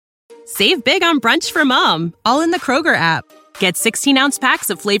Save big on brunch for mom, all in the Kroger app. Get 16-ounce packs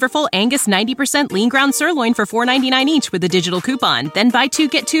of flavorful Angus 90% lean ground sirloin for $4.99 each with a digital coupon. Then buy 2,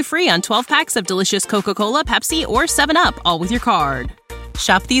 get 2 free on 12 packs of delicious Coca-Cola, Pepsi, or 7-Up, all with your card.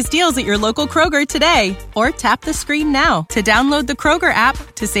 Shop these deals at your local Kroger today, or tap the screen now to download the Kroger app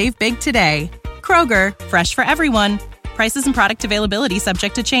to save big today. Kroger, fresh for everyone. Prices and product availability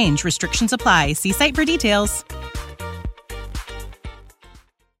subject to change. Restrictions apply. See site for details.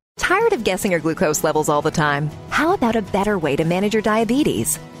 Tired of guessing your glucose levels all the time? How about a better way to manage your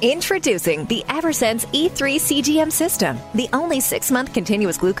diabetes? Introducing the Eversense E3 CGM system, the only 6-month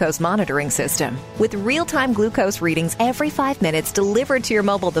continuous glucose monitoring system. With real-time glucose readings every 5 minutes delivered to your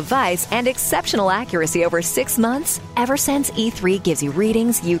mobile device and exceptional accuracy over 6 months, Eversense E3 gives you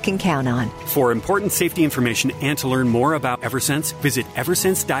readings you can count on. For important safety information and to learn more about Eversense, visit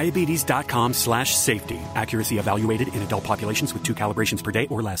eversensediabetes.com/safety. Accuracy evaluated in adult populations with 2 calibrations per day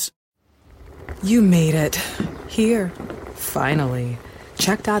or less. You made it. Here. Finally.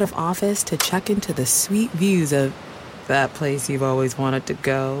 Checked out of office to check into the sweet views of that place you've always wanted to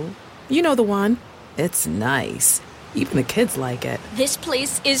go. You know the one. It's nice. Even the kids like it. This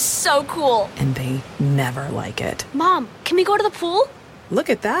place is so cool. And they never like it. Mom, can we go to the pool? Look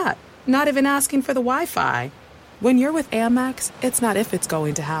at that. Not even asking for the Wi-Fi. When you're with Amex, it's not if it's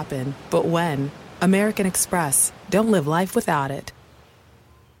going to happen, but when. American Express. Don't live life without it.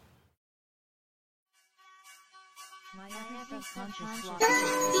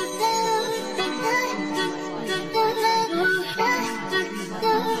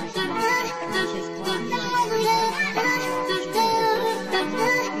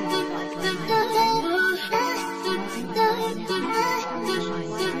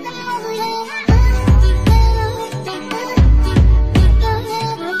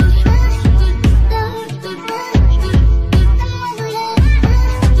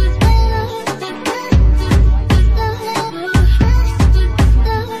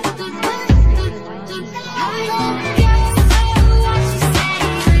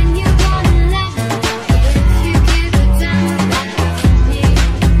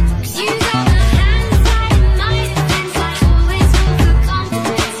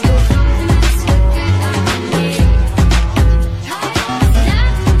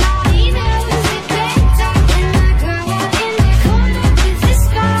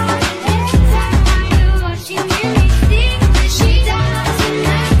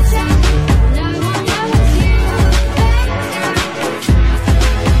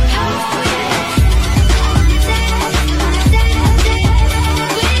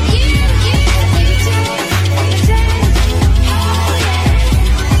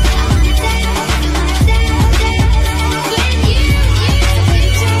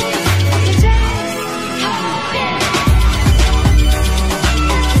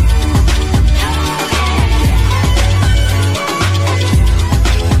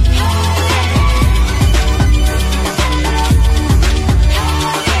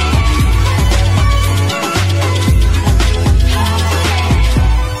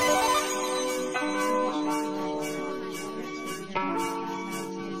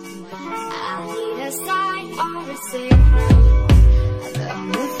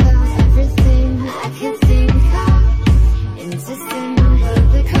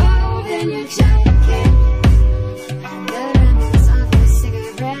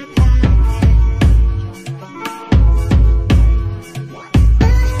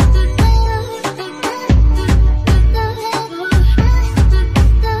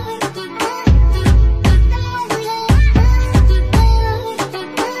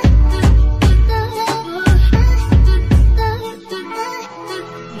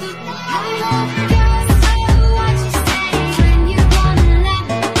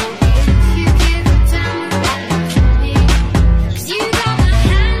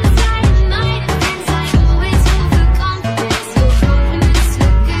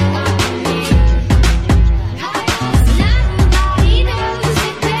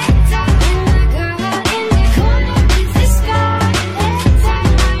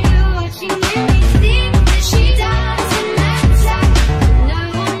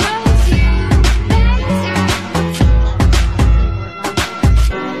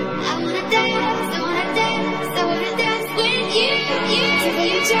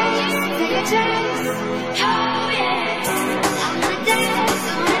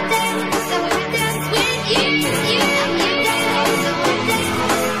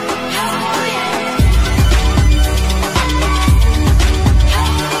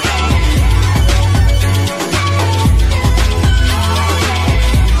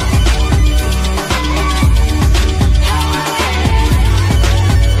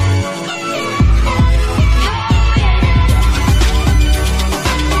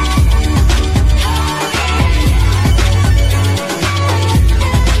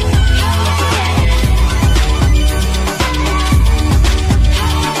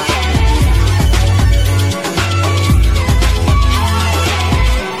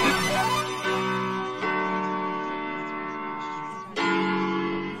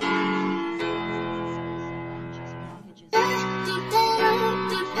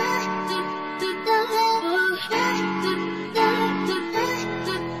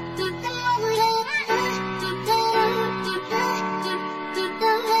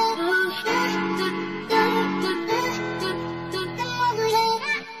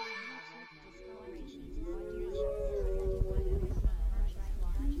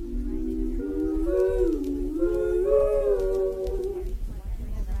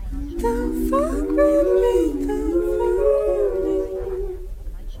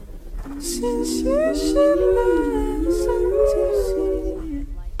 Since you should learn something to see,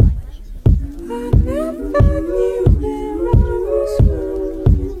 I never knew where I was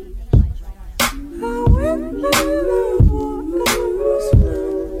going. I went where the water was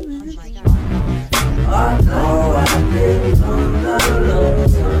flowing. I know I've been gone a long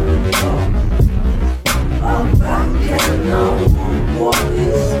time. I'm back and I want what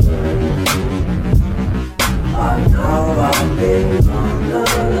is mine. I know I've been gone a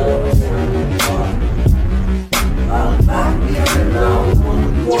long time. I'm back and I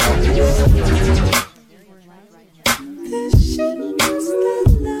want what is mine. This shit was the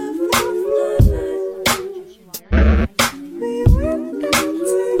love of my life. We went out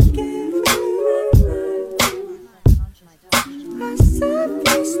together that night. I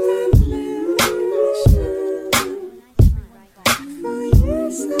surfaced and lived in the shadow. For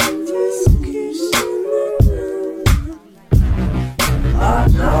years I just cushioned the night. I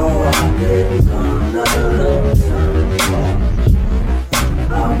know I've been gone a long time.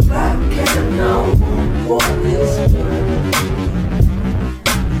 I'm back and I want what is mine.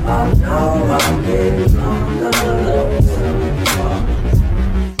 I know I've been gone a long time.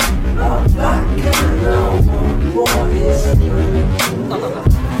 I'm back and I want what is mine.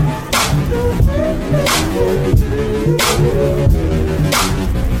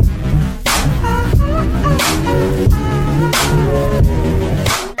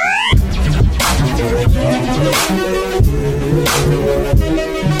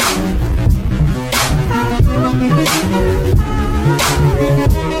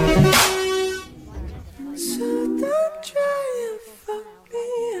 So don't try and fuck me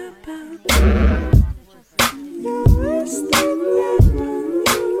about. You're wasting your running.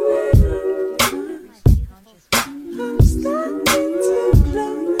 I'm starting to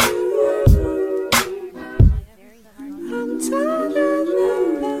blow your mind. I'm tired and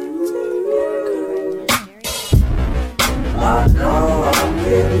about to get cold. I know I've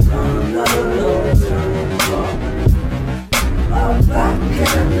been gone a long time. I'm back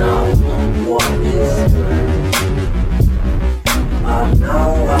and I want what is mine. I know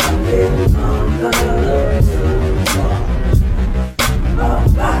I've been gone a long time. I'm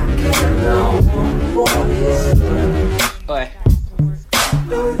back and I want what is mine.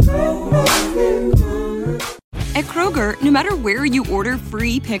 At Kroger, no matter where you order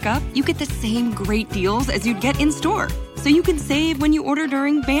free pickup, you get the same great deals as you'd get in store. So you can save when you order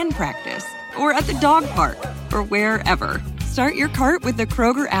during band practice, or at the dog park, or wherever. Start your cart with the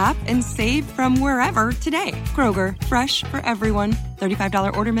Kroger app and save from wherever today. Kroger, fresh for everyone.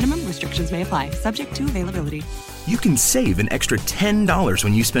 $35 order minimum. Restrictions may apply. Subject to availability. You can save an extra $10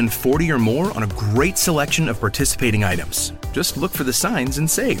 when you spend $40 or more on a great selection of participating items. Just look for the signs and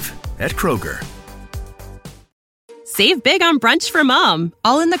save at Kroger. Save big on brunch for mom,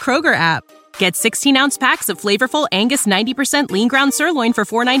 all in the Kroger app. Get 16-ounce packs of flavorful Angus 90% lean ground sirloin for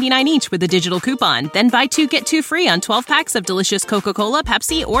 $4.99 each with a digital coupon. Then buy 2, get 2 free on 12 packs of delicious Coca-Cola,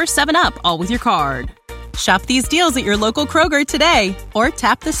 Pepsi, or 7-Up, all with your card. Shop these deals at your local Kroger today, or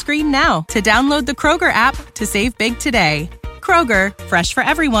tap the screen now to download the Kroger app to save big today. Kroger, fresh for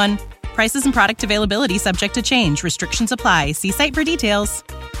everyone. Prices and product availability subject to change. Restrictions apply. See site for details.